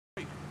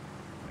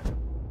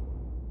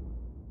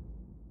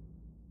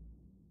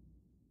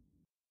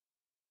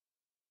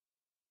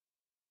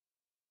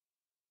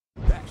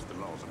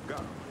cause a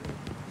gun.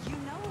 You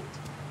know it.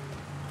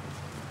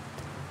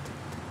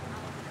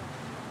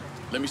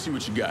 Let me see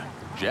what you got.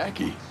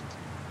 Jackie?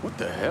 What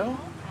the hell?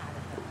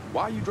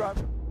 Why are you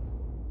driving?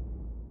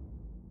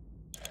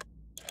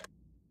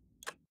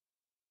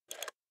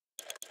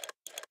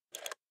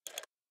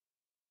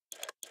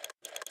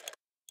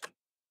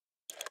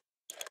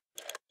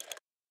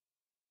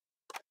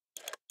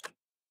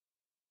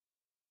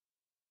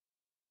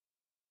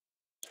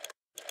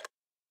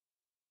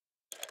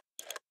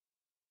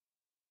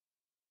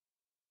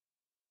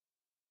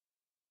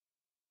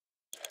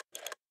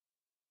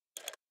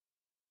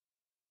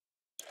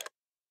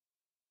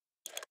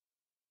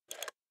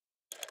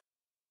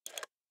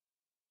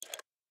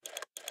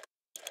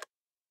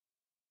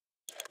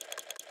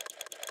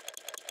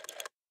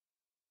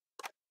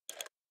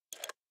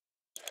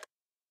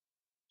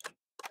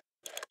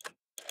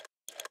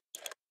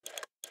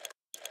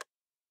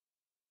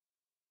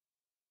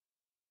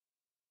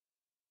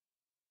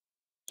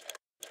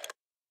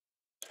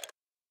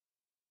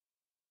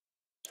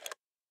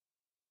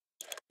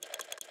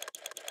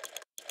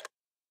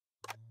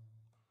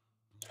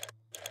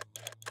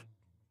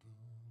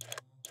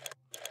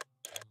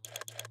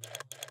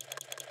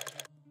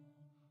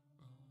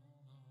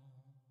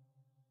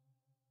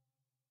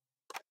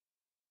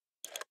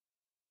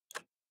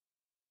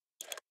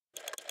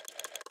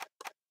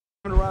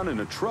 Around in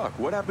a truck.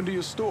 What happened to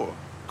your store?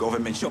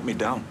 Government shut me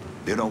down.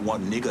 They don't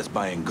want niggas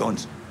buying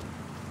guns.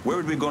 Where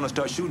are we gonna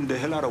start shooting the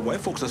hell out of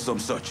white folks or some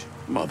such?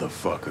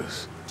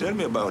 Motherfuckers. Tell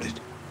me about it.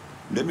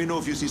 Let me know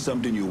if you see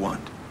something you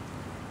want.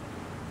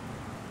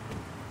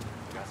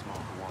 Got smoke.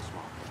 Who wants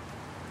smoke?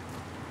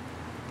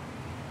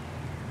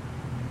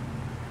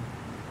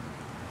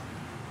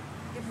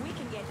 If we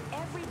can get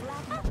every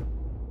black...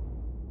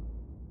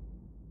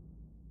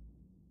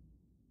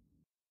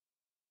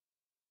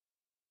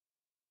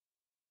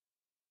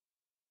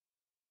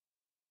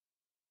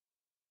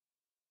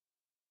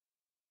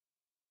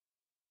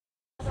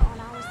 on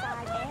our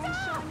side and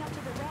showing up to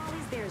the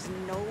rallies, there's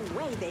no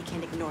way they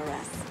can ignore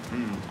us.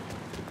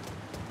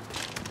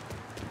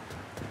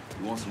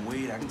 You want some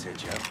weed? I can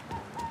take you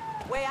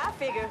out. Way I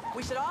figure,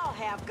 we should all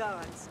have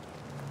guns.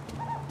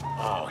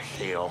 Oh,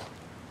 hell.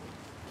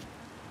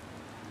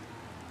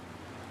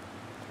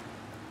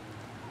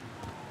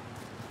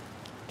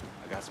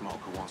 I got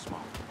smoke. Who wants smoke?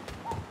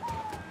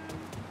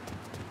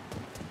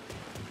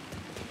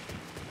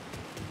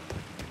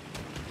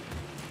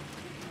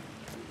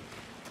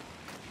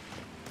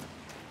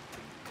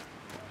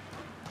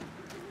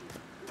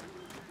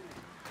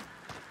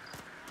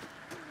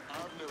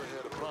 I've never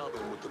had a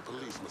problem with the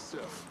police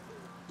myself.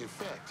 In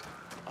fact,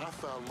 I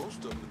found most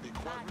of them to be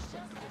quite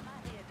receptive. Of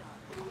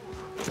course,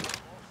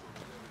 I'm also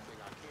doing everything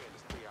I can to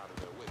stay out of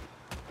their way.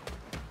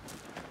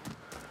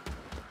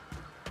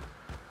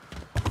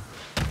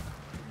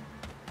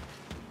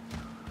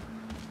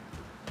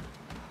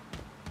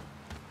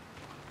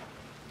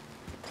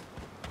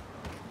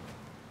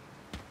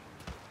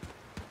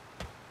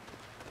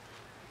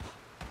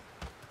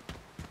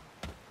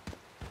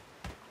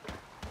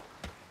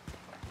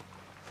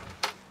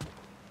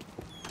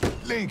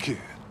 Lincoln,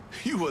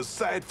 you a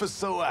sight for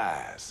sore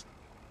eyes.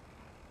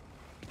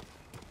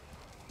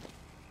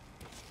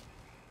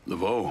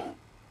 Laveau.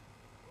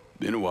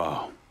 Been a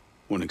while.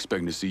 Wasn't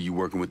expecting to see you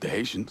working with the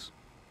Haitians.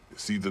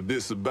 It's either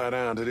this or bow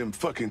down to them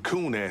fucking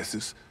coon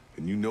asses,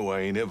 and you know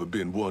I ain't ever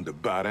been one to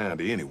bow down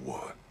to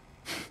anyone.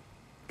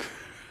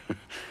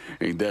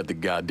 Ain't that the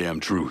goddamn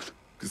truth?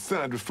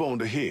 Cassandra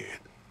phoned ahead.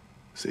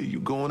 Say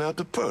you going out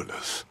to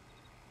Perlas.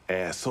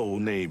 Asshole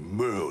named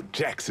Merle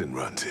Jackson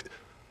runs it.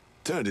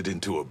 Turned it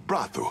into a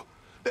brothel.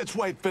 Lets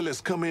white fellas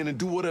come in and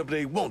do whatever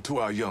they want to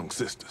our young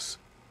sisters.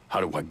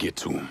 How do I get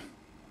to him?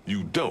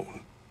 You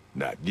don't.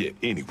 Not yet,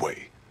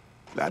 anyway.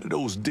 A lot of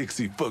those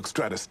Dixie fucks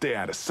try to stay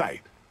out of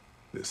sight.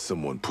 There's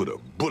someone put a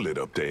bullet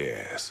up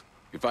their ass.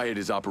 If I hit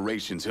his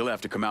operations, he'll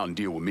have to come out and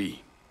deal with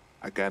me.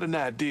 I got an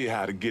idea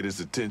how to get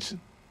his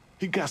attention.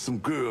 He got some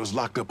girls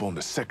locked up on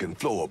the second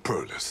floor of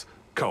Perlas.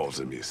 Calls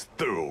them his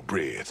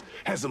thoroughbreds.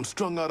 Has them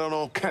strung out on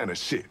all kind of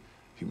shit.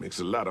 He makes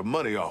a lot of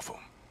money off them.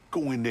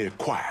 Go in there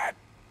quiet.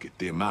 Get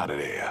them out of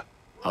there.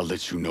 I'll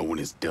let you know when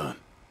it's done.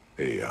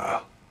 Hey,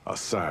 I'm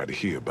sorry to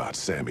hear about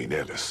Sammy and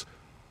Ellis.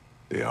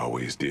 They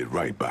always did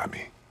right by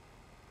me.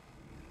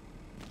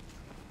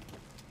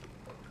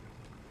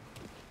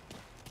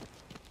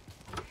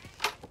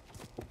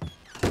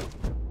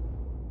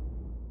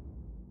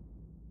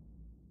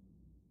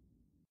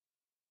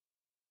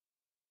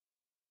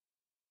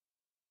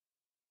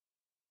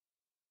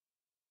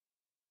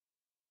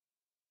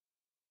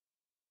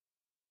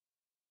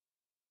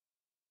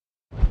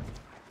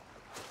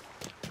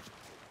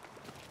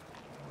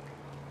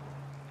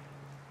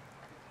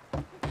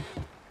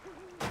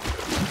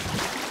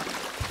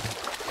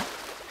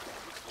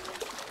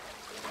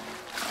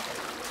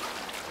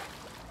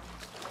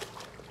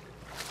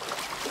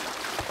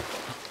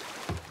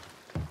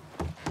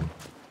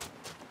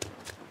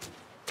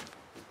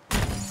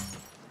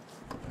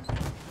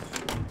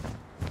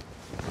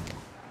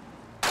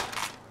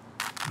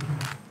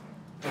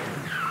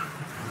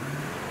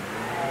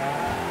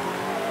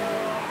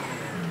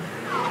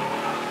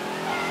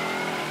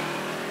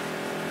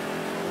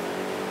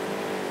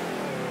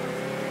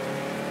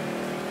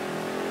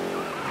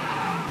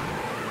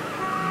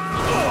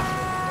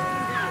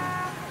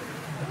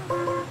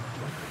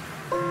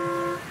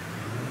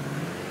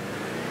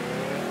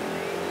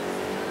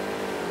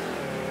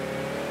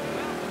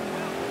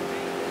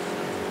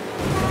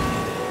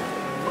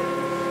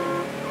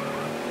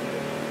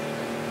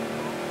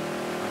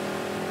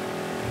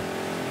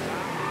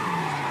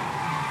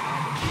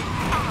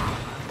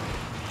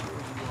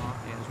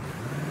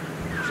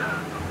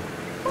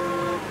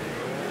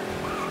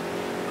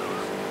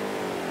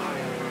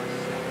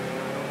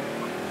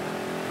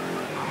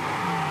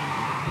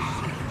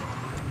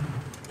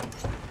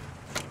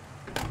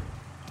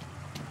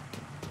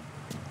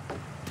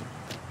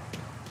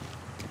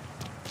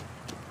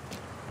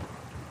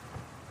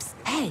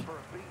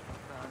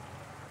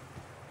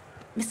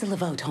 Mr.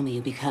 Laveau told me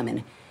you'd be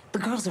coming. The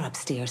girls are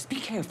upstairs. Be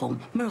careful.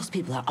 Merle's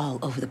people are all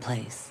over the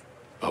place.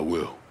 I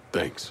will.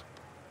 Thanks.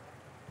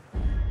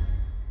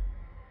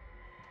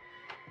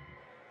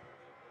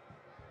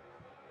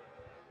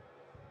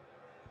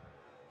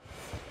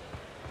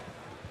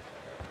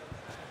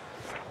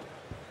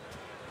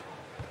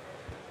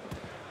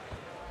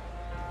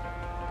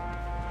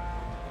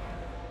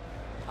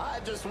 I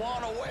just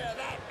want to wear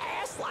that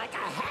ass like a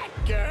hat,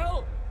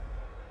 girl.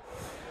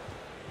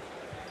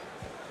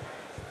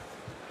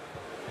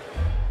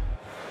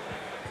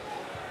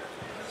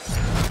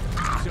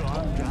 So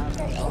I'm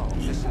driving along,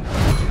 listen,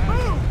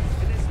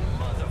 and this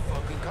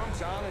motherfucker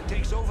comes on and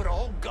takes over the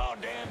whole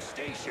goddamn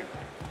station.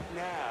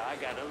 Now I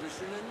gotta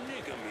listen to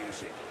nigga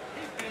music,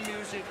 hippie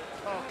music,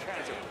 all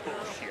kinds of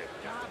bullshit.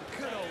 I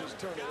could always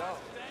turn it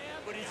off.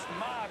 But it's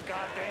my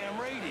goddamn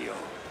radio,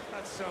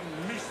 not some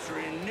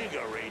mystery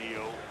nigga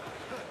radio.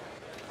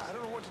 I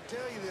don't know what to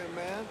tell you then,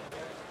 man.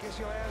 Guess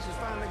your ass is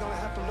finally gonna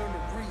have to learn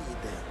to read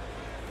then.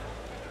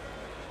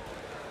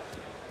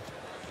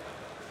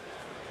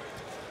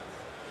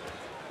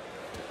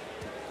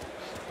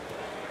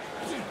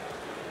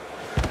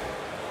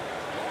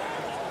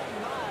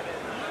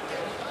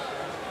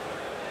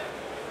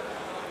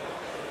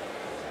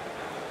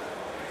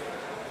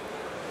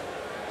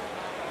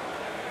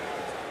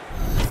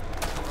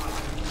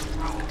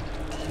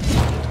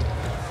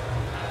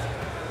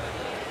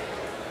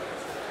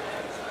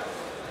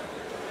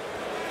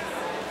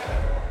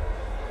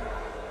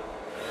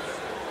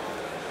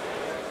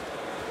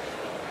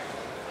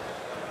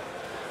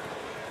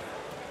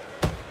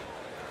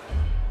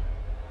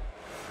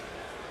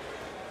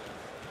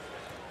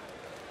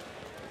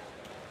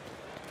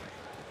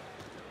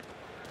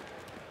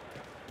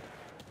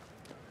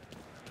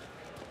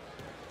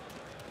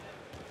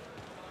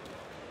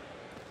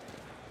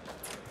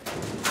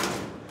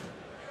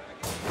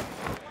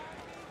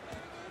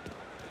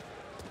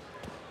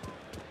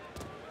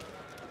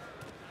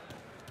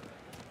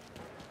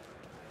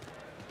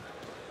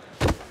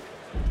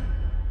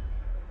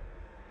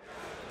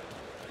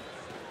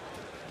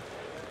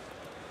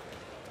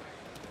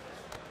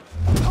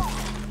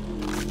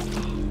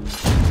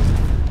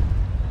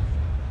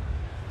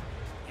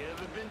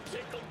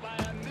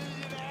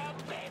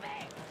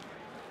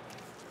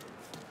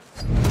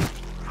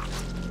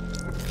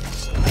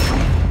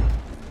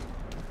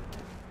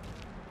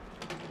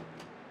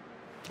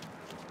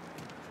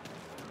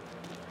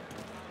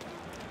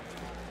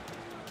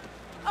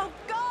 Oh,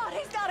 God,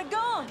 he's got a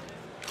gun!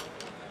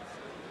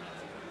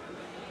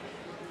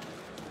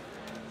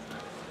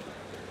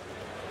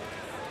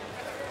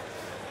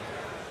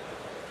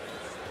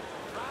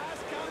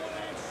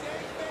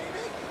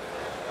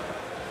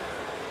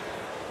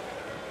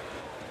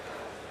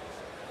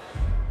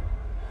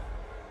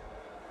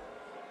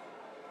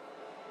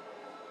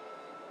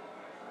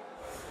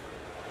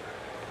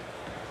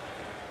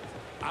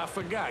 I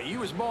forgot, you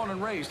was born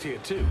and raised here,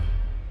 too.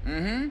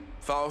 Mm-hmm.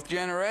 Fourth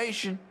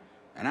generation.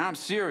 And I'm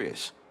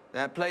serious.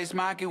 That place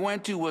Mikey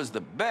went to was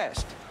the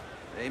best.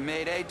 They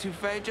made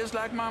etouffee just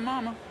like my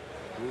mama.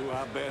 Ooh,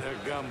 I bet her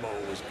gumbo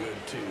was good,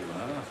 too,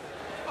 huh?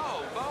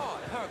 Oh,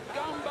 boy, her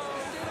gumbo,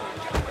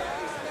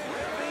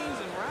 red beans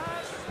and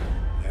rice.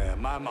 Yeah,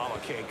 my mama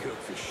can't cook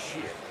for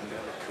shit.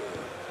 Never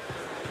could.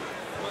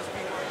 Must be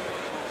where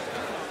you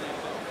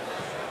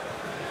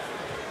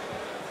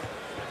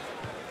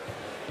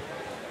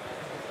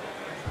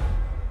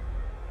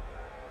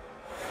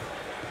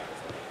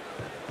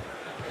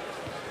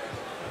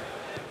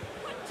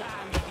What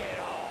time you get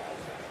off?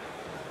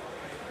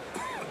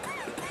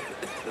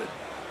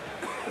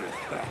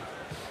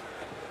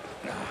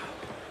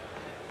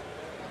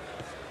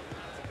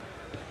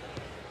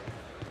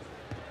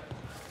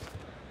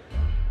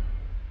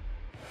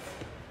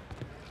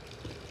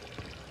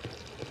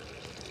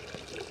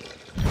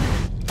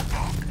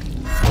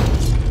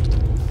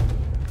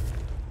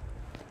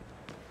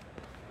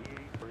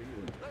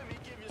 Let me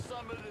give you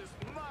some of this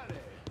money.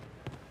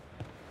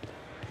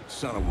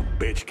 Son of a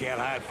bitch can't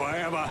hide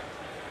forever.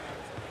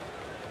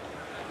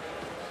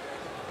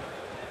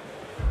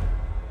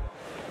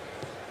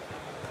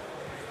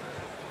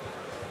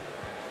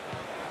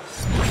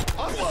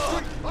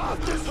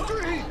 Off the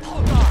street!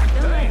 Oh,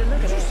 God Don't damn! even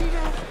look at Did you it. see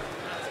that?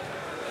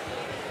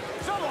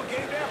 Someone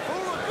gave that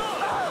fool a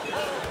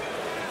gun!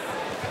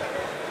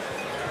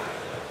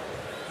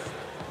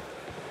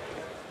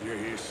 You're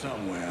here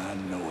somewhere, I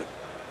know it.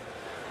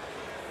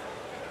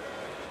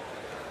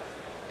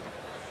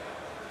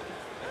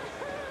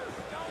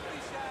 Don't be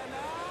shy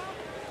now.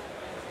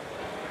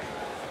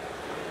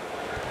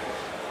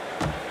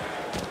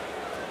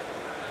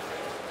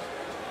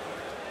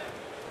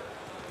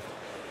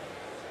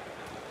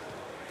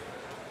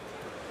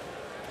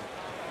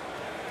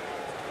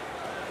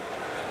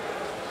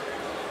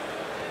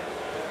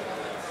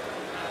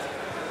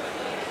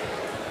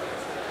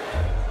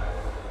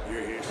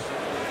 You're here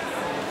somewhere.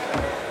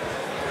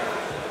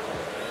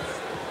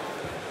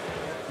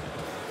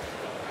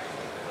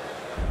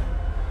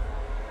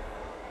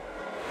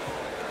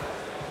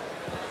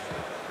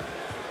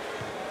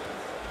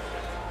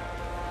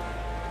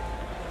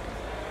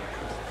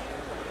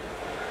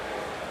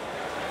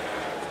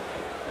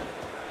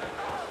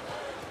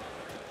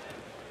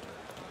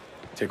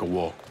 Take a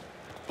walk.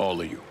 All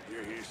of you.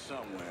 You're here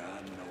somewhere,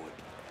 I know it.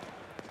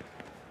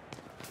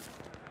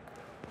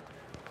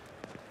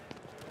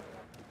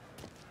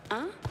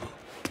 Huh?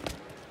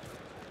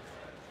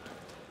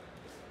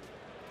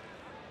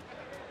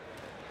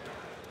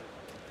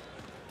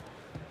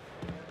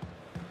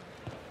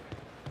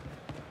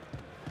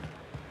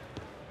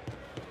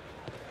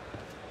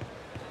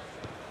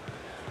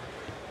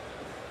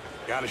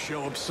 Gotta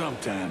show up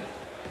sometime.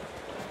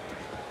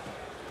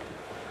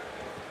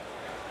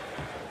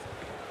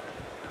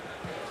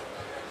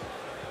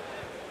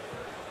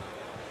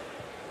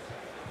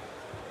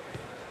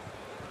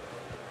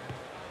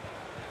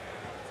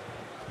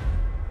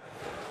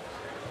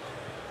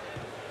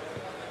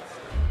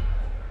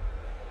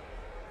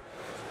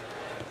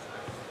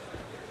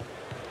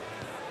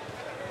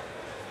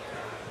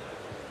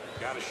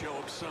 Gotta show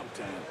up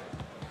sometime.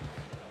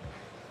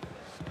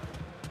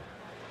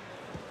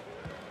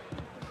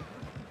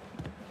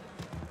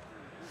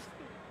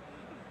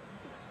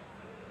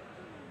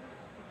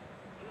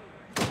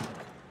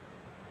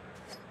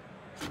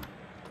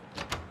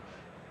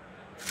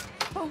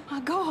 Oh my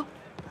God.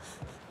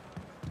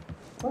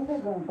 What's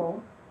that going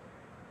for?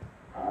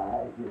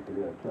 Just a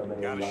little trouble.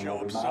 Gotta show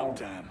up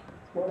sometime.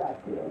 What I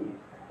tell you?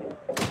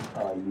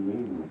 All you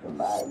need is some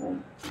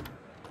vitamins.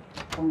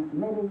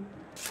 Maybe.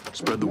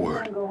 Spread the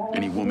word.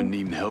 Any woman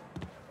needing help?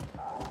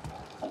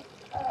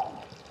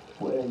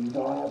 Well, you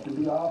don't have to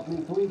be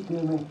awfully sweet to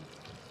me.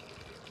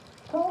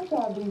 Of course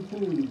I'll be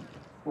sweet.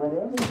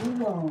 Whatever you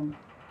want.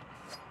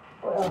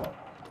 Well.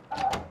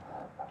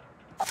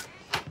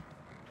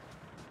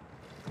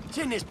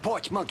 Send this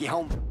porch monkey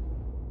home.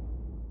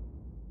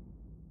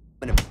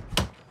 Gonna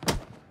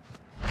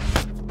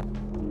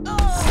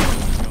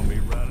be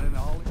running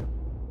all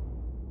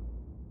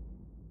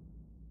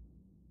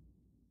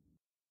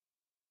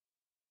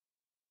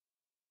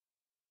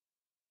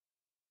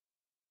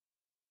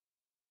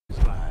his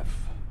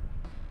life.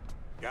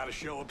 Gotta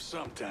show up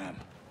sometime.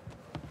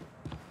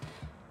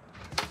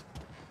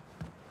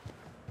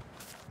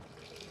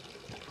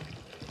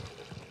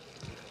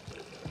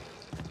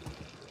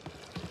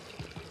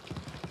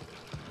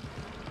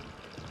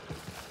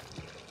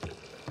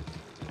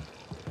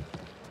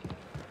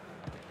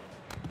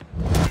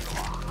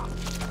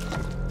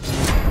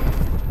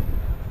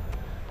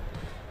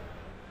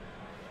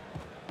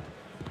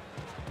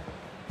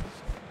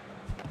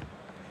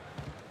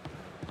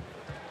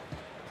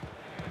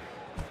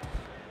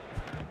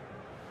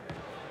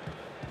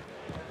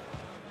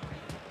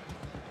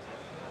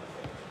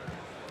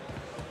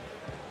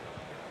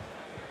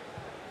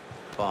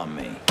 On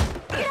me.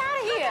 Get out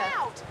of here!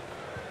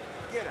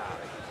 Get out of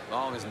here. As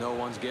long as no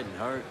one's getting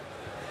hurt.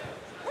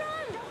 Run!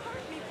 Don't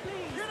hurt me,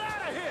 please. Get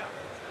out of here!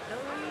 No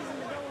reason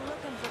to go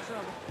looking for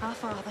trouble. Our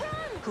Father,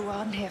 who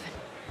art in heaven.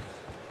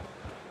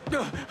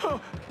 No!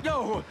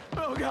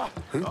 Oh, God!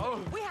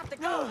 Oh. We have to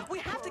go. We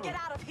have to get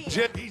out of here.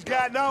 Jet, he's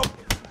got no.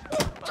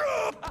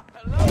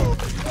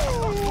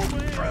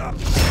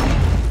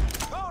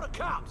 Call the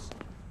cops!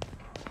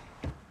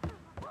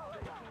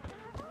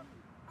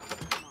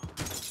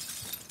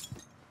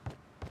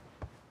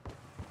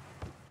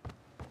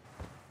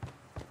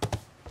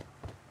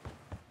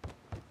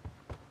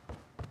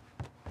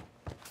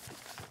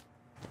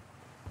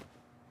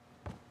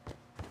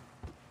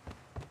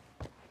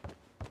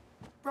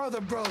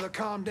 Brother,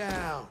 calm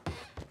down.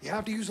 You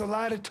have to use a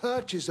lighter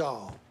touch is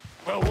all.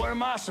 Well, what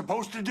am I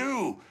supposed to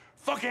do?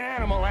 Fucking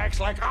animal acts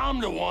like I'm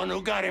the one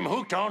who got him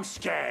hooked on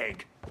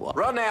Skag.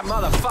 Run that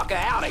motherfucker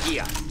out of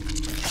here!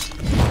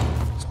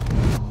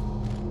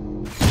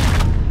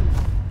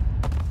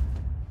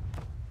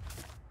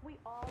 We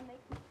all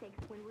make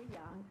mistakes when we're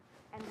young,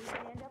 and we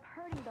can end up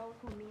hurting those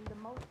who mean the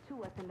most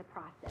to us in the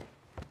process.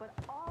 But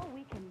all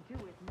we can do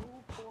is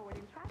move forward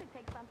and try to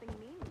take something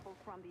meaningful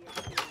from the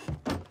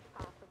experience,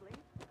 possibly.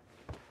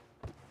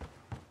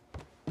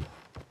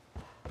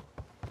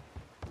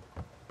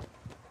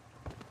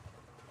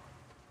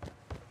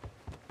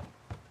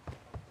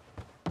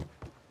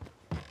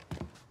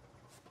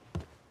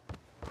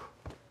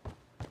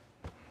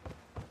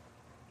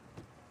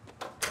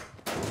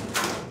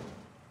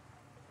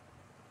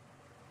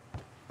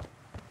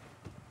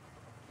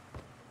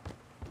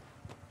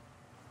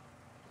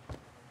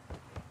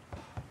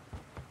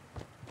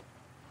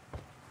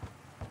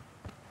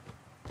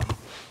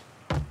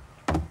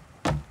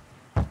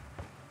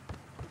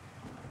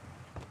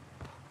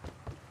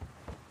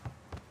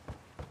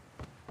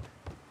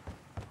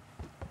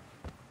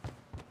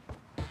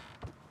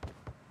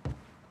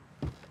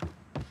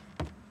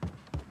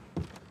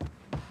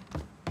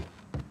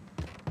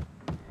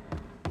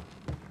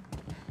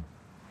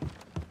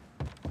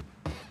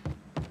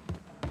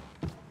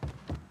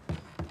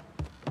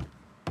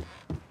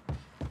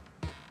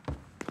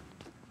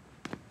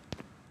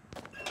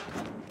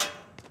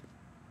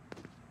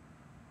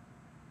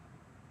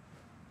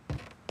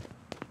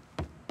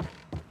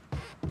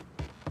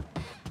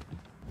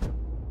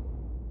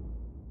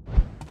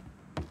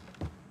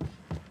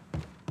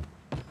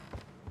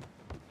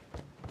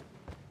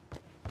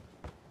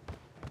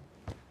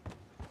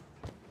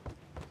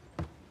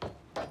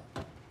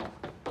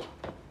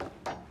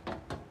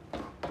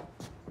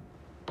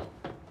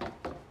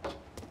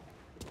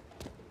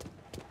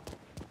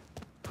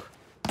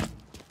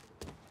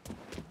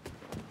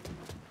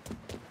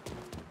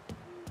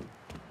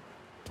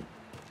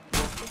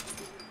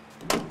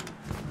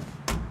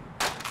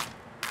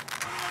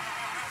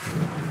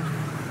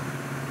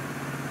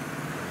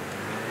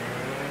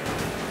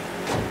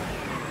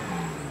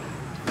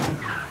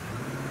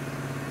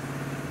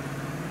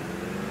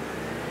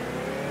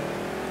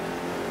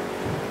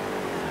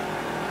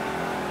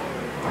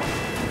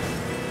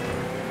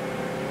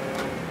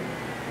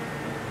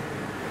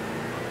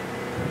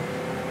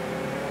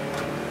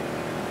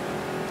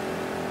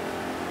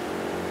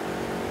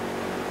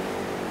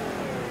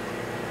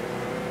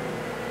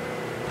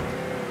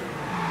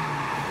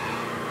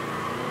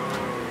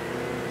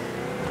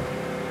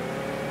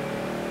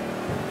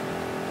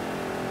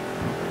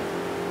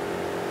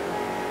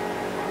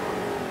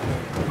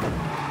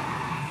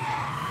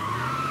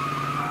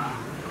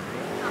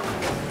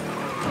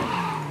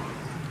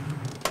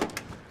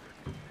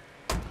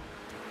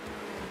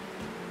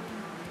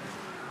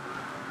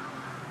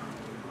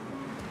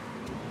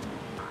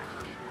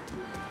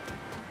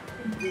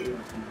 I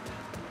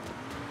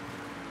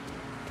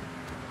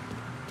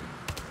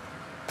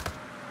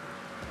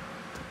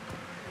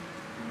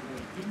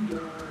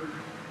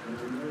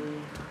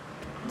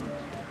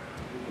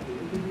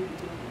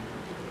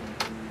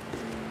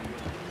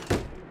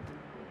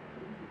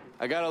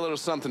got a little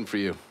something for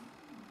you.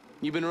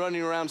 You've been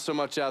running around so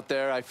much out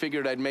there, I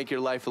figured I'd make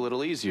your life a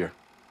little easier.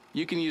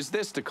 You can use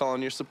this to call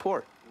in your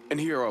support. And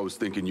here I was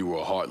thinking you were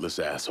a heartless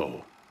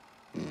asshole.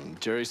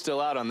 Jury's still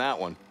out on that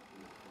one.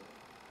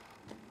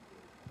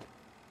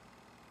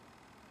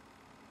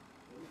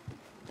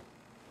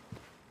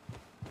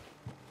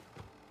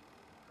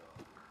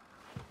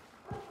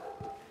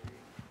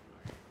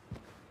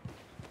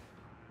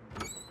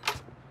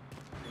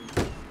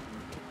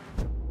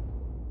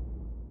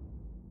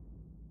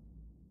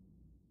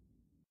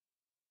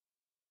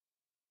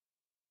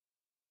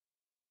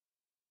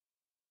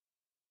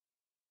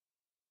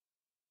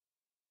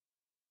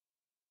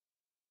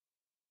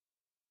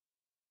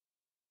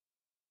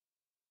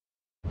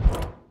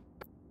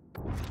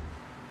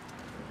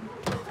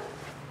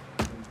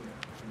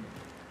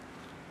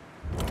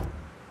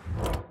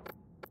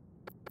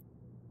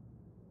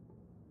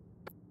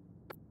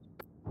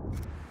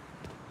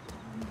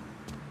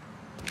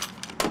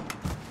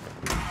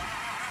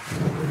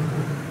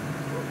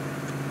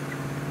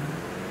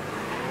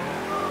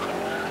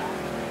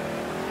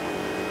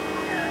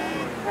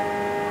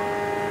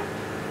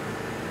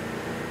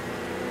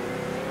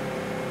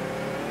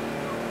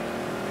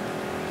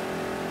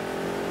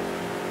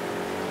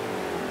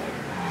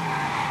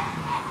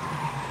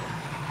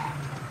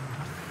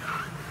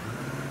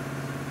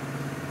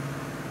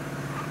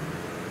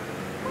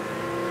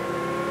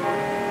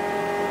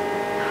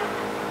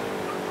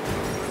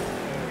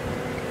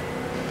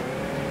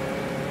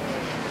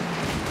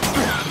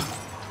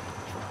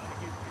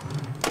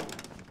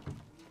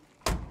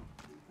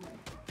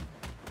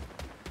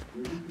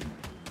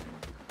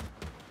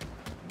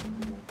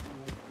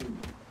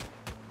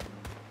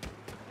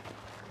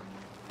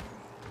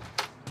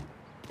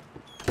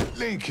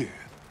 Lincoln,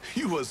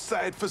 you a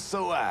sight for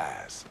sore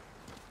eyes.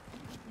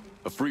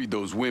 I freed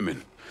those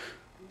women.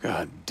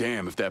 God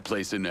damn if that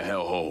place in the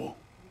hellhole.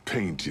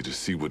 Pains you to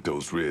see what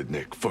those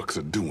redneck fucks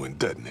are doing,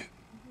 doesn't it?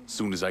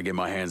 Soon as I get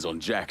my hands on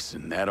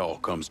Jackson, that all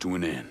comes to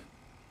an end.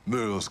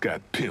 Merle's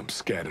got pimps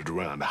scattered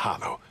around the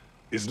hollow.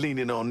 Is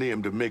leaning on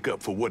them to make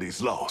up for what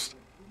he's lost.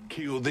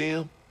 Kill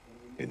them,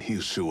 and he'll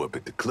show up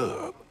at the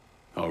club.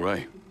 All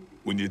right.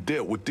 When you're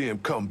dealt with them,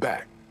 come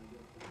back.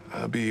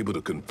 I'll be able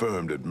to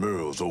confirm that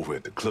Merle's over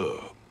at the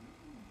club.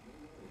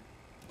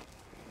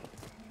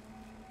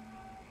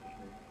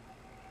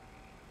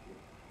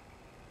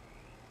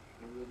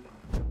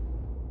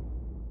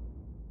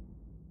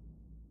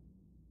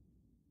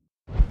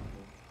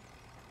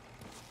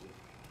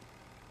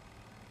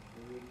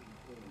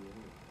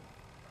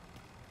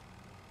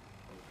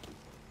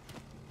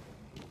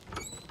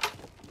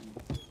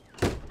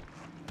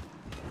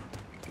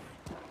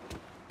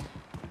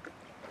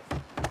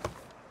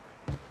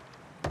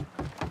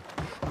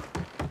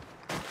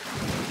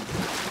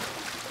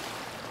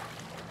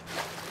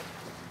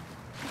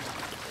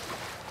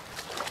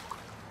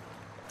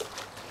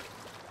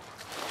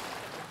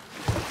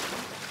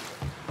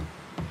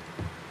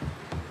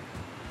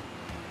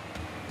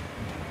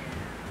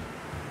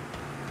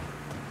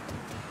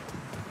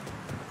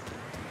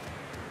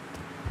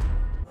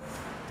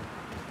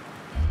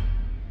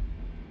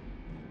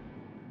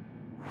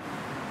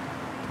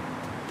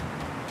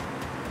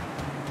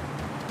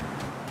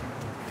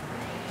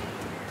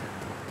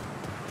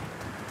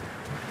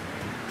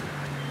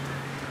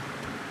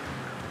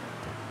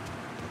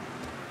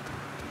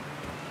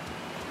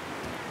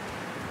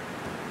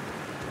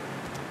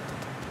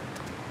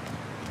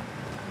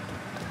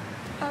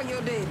 How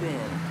your day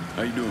been?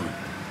 How you doing?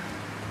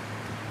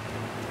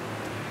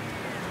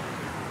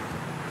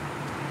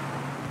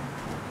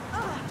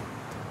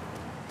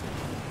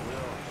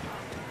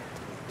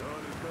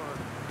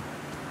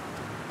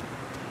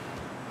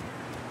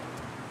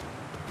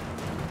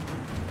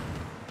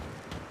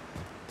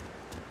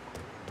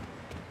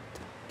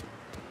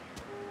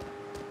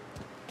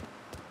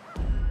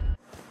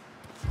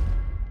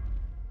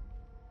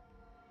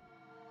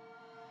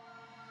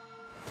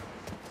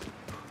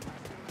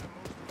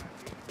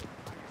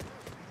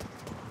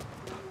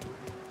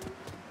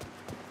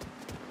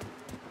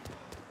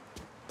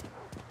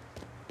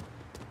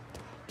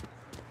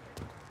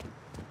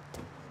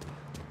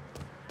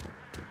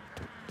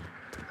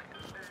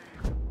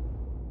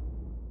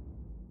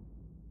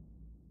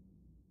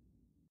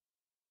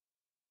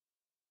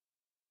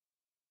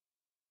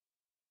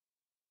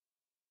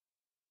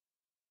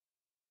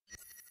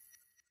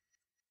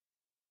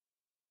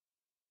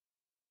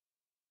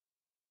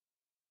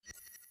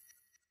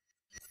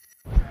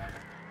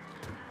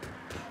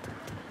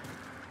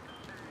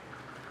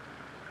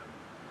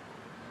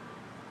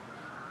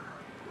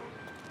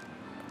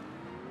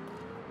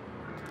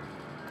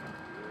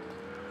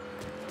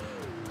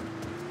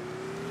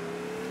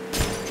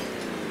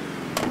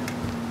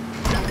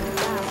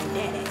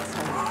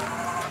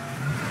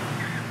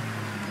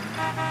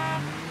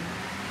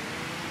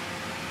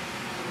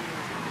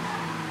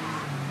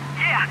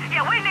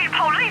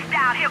 police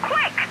down here,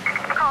 quick!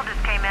 A call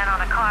just came in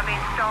on a car being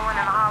stolen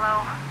in the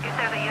hollow. Is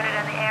there a unit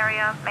in the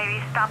area?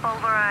 Maybe stop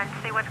over and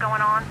see what's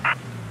going on?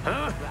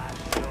 Huh?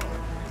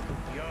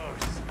 You're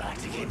about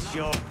to get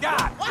your...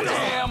 God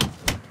damn!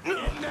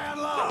 Get down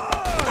low!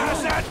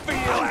 How's that feel,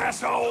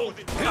 asshole?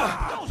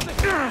 Don't sit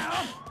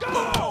down!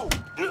 Go!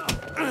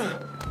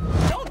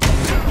 Don't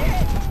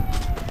forget!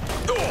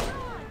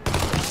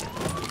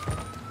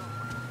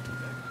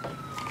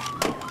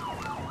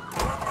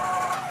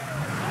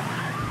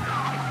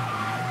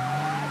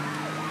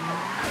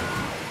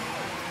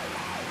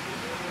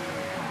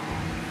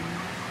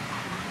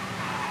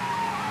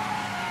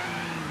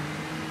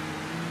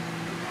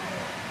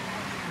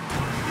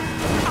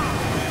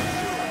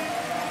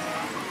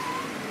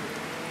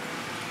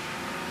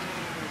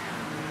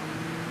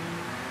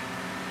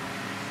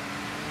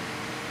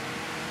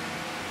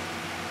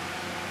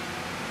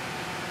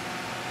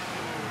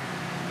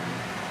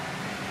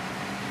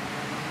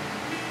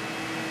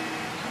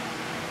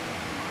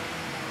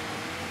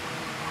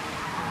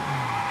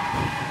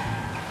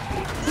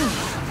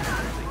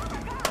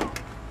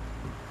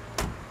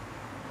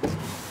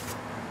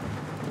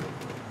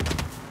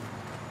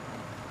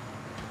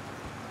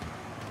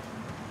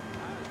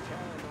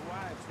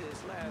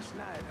 Last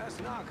night, us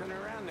knocking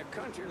around the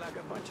country like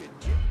a bunch of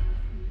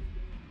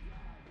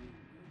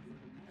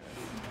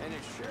and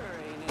it sure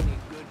ain't any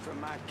good for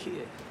my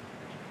kid.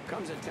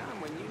 Comes a time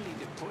when you need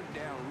to put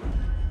down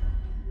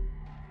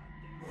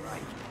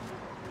right.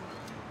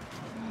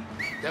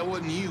 That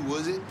wasn't you,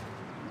 was it?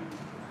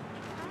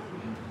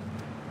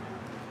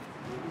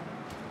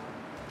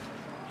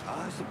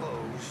 I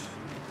suppose.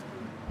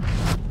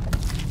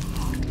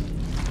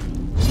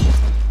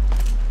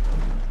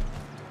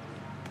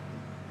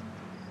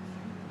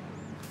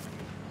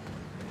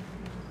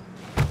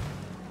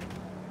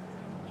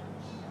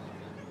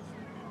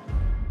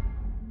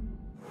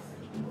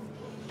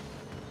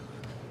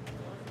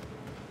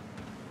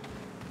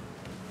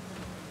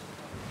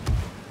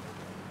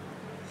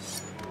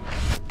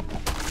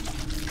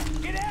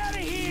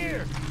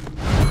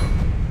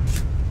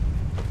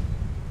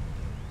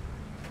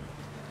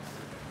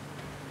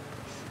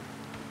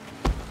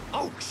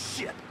 Oh,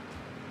 shit!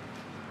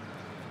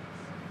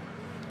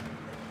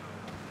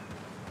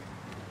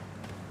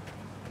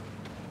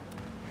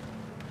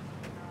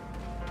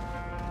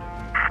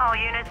 All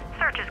units,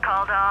 search is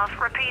called off.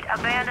 Repeat,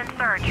 abandoned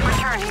search.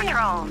 Return to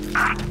patrol.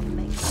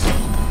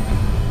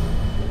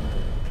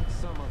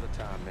 Some other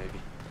time, maybe.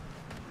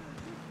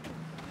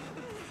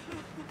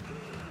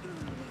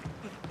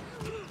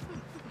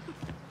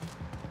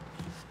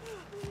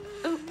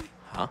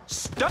 Huh?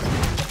 Stop! Go!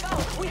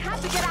 We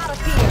have to get out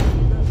of here!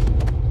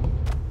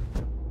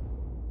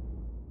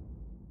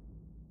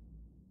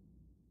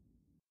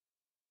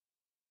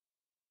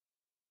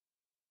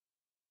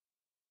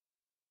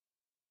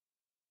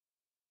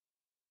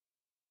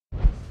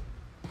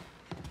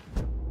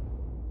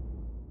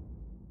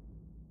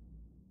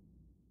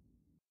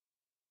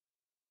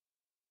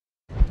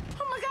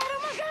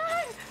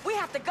 We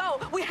have to go.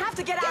 We have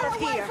to get out of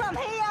here. Get away from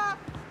here.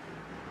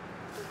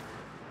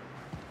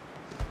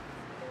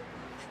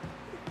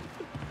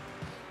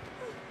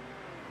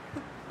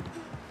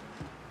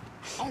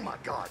 Oh my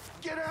God,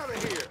 get out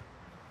of here!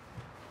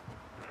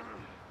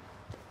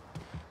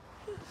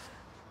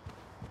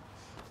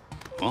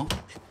 Huh?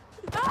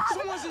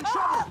 Someone's in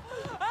trouble!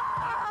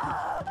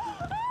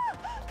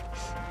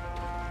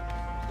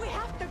 We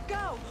have to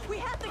go. We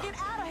have to get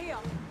out of here.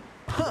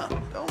 Huh.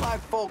 Don't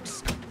like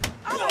folks.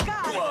 Oh my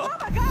God. Oh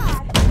my God.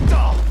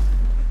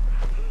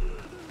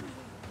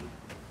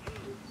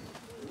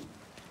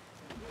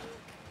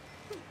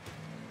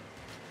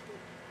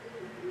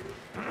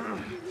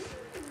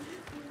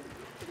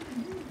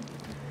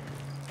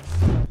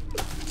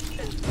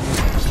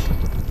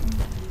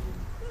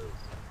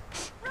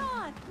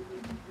 Run.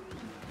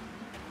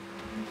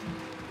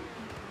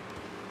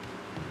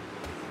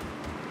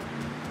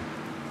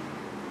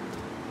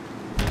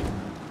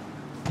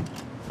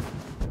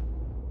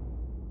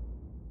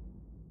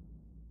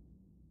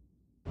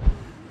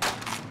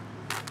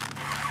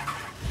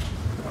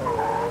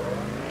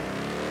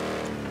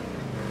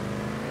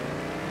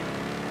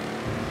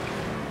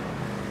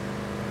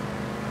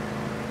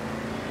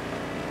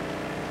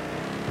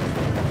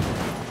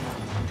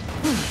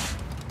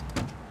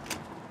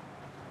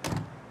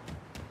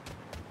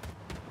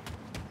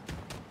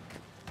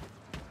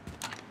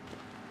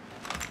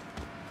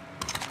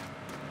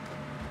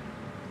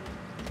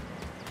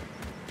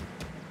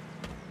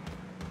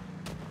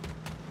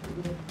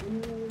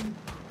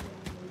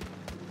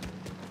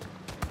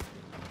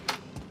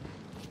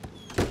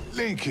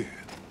 Lincoln,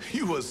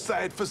 you a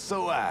sight for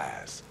sore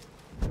eyes.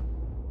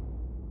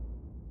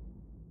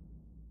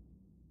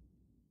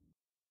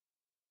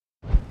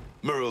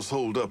 Merle's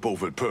holed up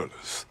over at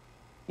Perla's.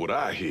 What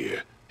I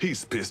hear,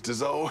 he's pissed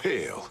as all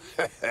hell.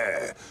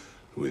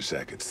 Wish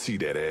I could see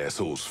that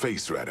asshole's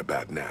face right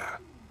about now.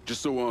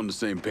 Just so we're on the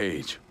same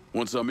page.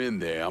 Once I'm in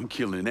there, I'm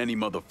killing any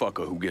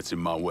motherfucker who gets in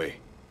my way.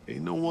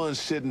 Ain't no one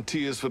shedding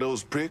tears for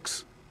those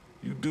pricks.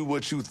 You do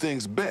what you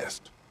think's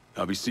best.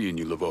 I'll be seeing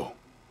you, Laveau.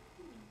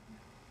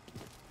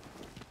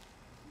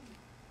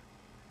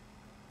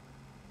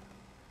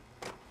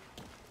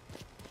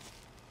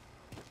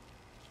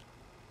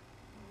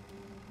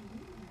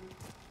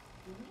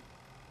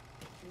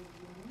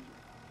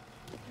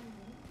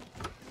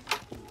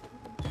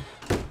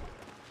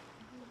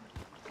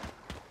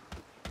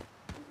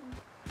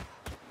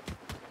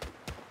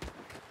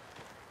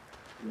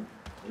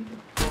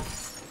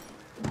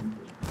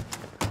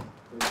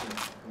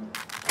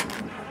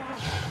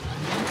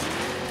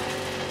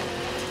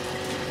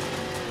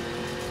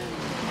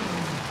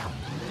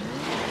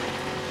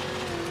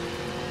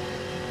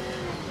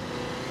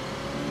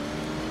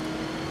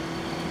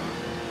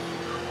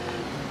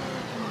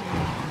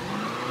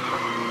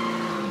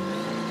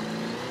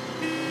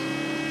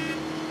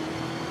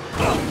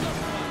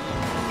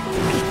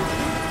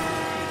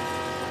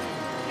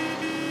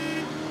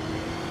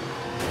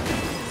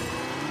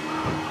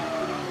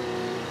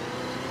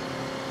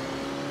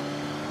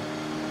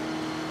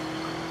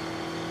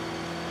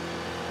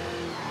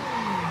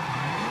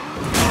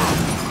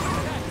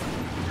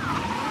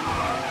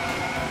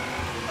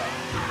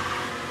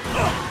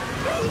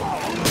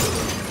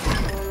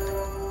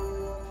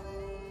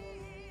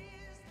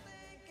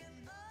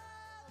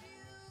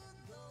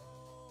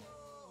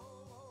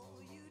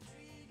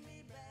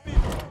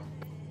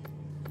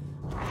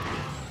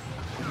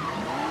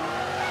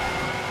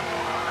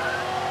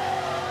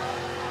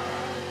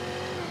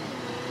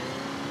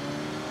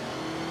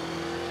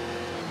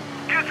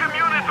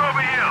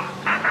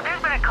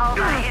 Call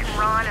about a hit and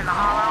run in the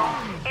hollow.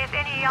 If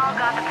any of y'all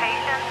got the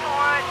patience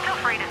for it, feel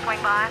free to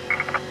swing by.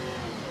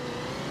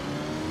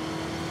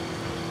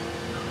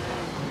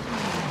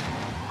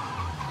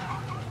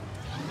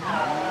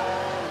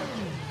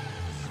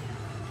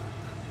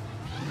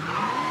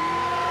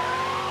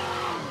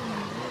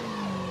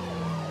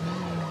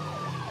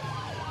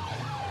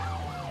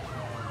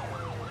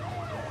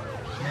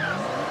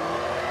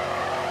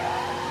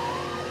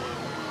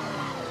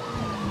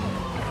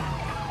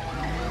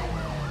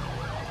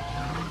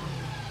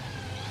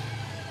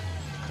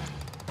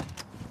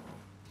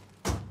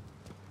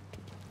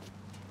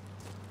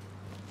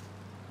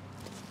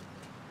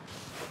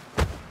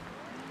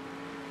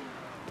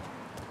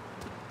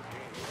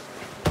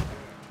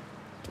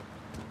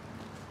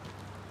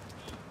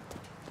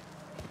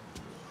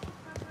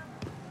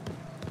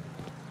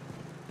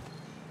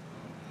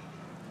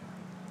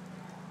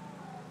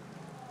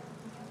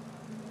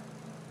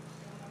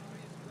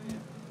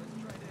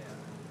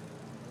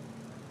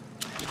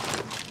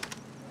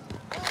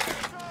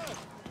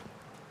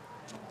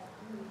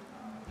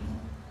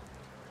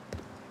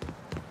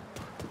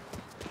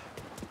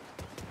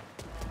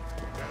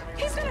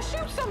 He's gonna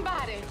shoot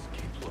somebody!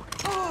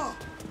 Oh.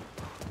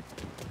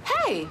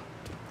 Hey!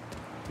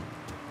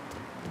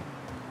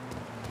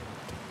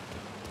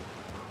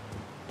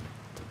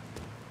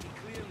 He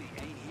clearly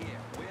ain't here.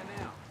 Where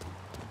now?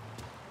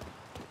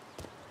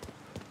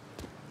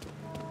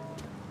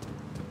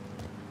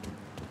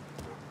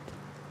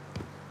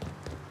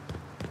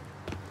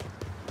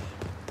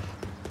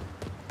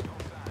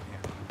 Don't sign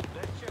him.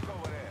 Let's check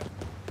over there.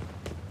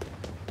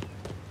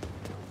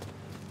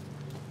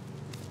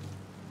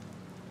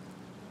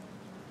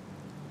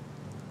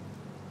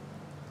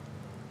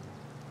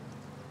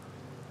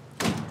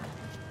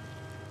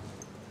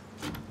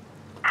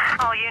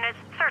 All units,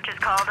 search is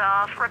called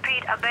off.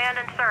 Repeat,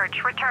 abandoned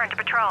search. Return to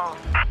patrol.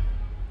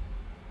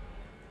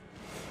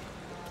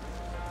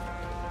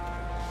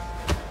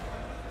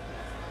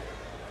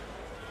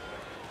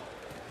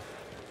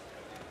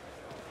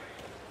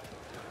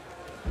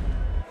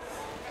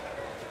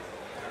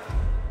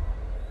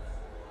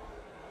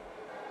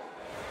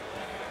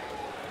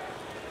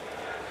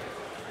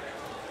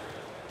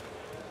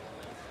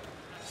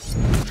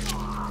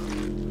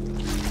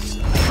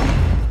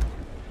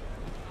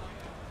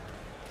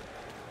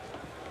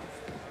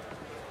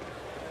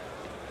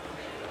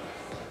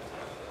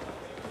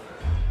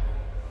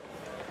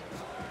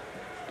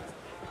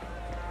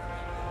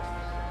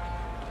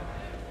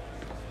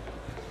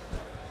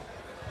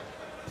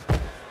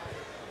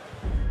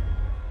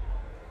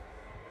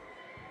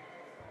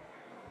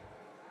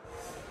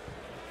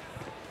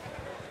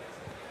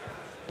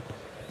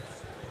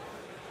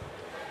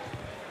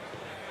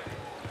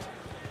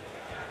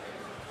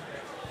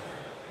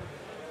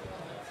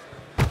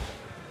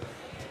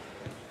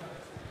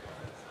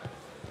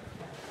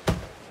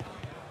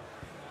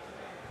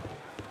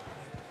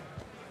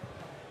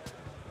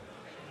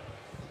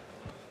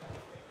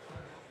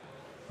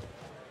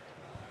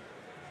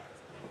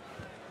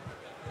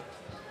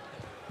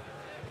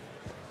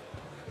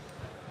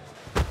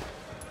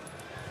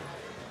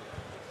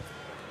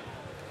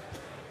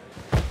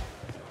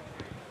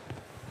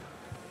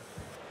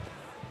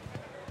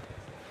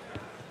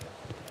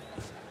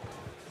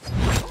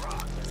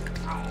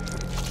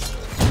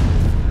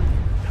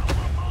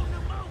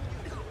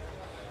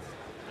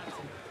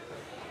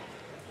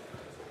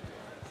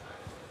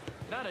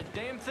 Not a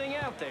damn thing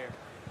out there.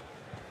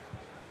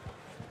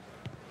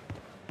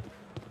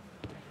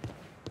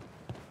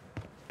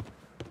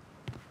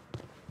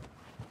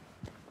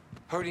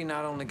 Heard he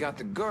not only got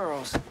the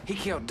girls, he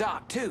killed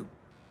Doc, too.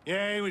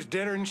 Yeah, he was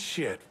deader than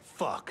shit.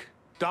 Fuck.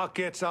 Doc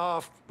gets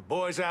off, the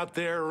boys out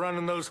there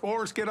running those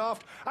whores get off.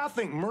 I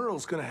think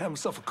Merle's gonna have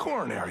himself a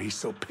coronary, he's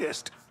so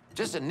pissed.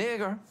 Just a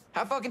nigger.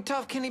 How fucking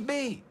tough can he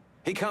be?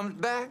 He comes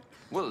back,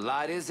 we'll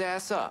light his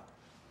ass up.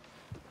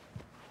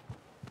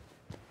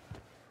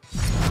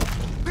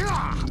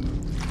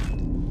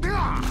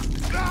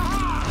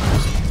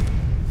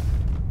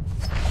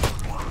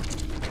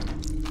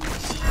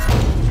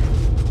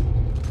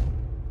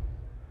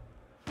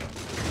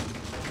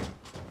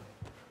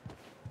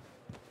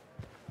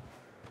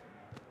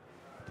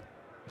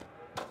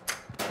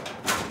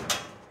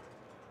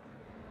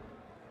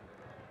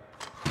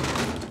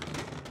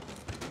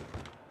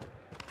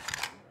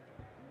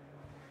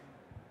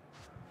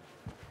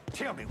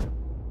 Tell me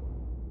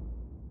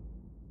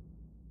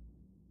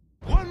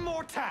one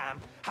more time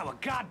how a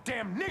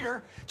goddamn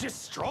nigger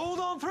just strolled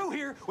on through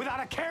here without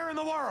a care in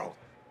the world.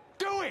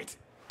 Do it!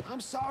 I'm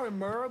sorry,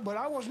 Merle, but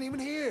I wasn't even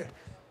here.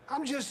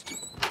 I'm just...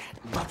 That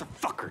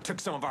motherfucker took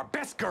some of our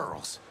best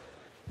girls.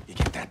 You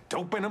get that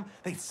dope in them,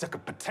 they'd suck a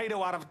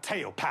potato out of a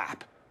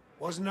tailpipe.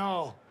 Wasn't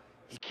all.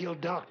 He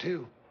killed Doc,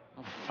 too.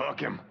 Oh,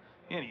 fuck him.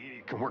 Any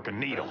idiot can work a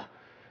needle.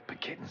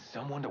 But getting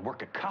someone to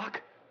work a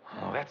cock?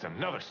 Oh, that's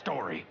another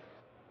story.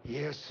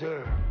 Yes,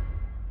 sir.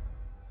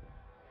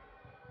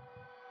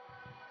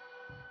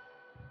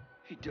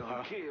 He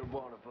done killed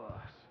one of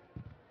us.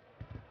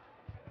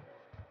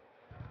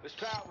 Let's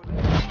try it with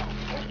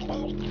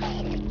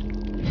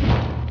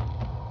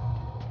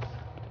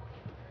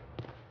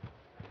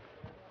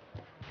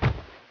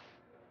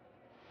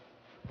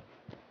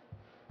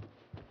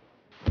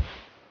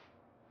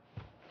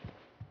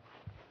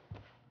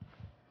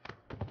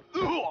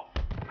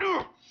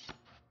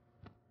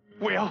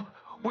Well,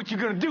 what you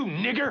gonna do,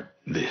 nigger?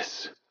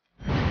 This.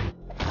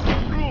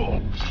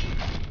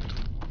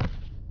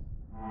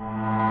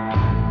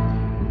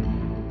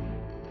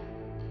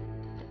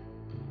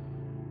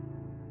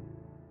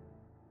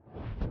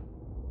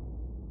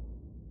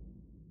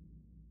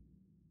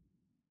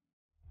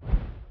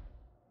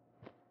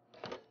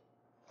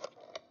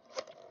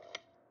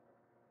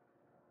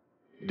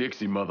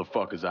 Dixie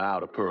motherfuckers are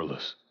out of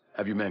Perlas.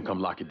 Have your men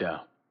come lock it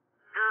down.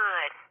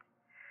 Good.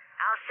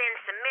 I'll send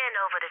some men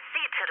over to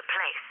see to the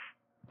place.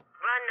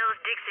 Run those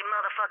Dixie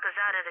motherfuckers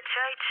out of the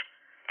church,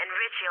 and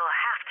Richie'll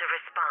have to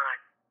respond.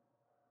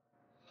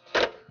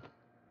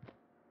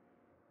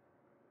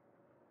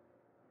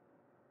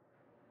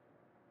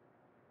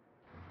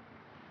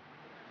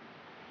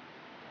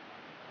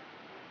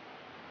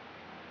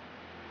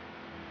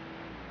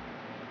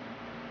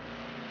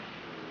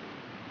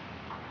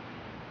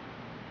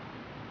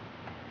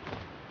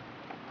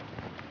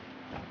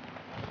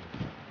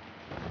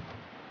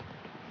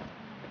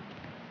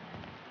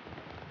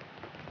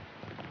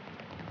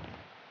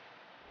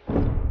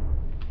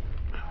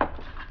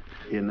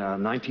 In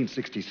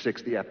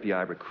 1966, the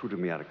FBI recruited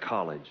me out of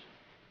college.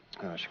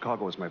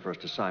 Chicago was my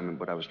first assignment,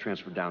 but I was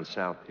transferred down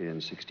south in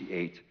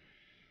 '68.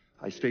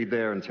 I stayed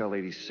there until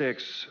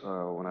 '86,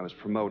 when I was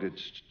promoted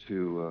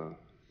to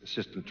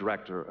assistant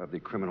director of the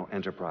criminal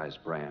enterprise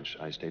branch.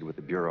 I stayed with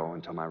the Bureau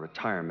until my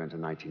retirement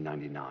in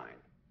 1999.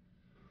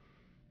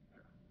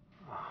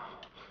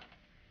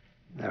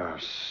 There are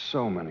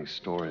so many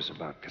stories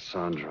about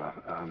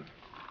Cassandra.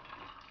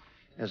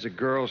 As a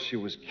girl, she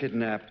was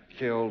kidnapped,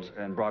 killed,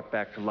 and brought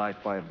back to life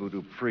by a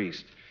voodoo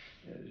priest.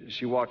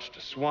 She watched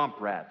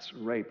swamp rats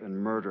rape and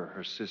murder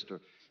her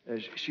sister.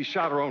 She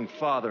shot her own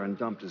father and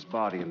dumped his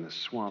body in the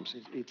swamps.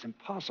 It's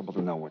impossible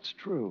to know what's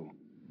true.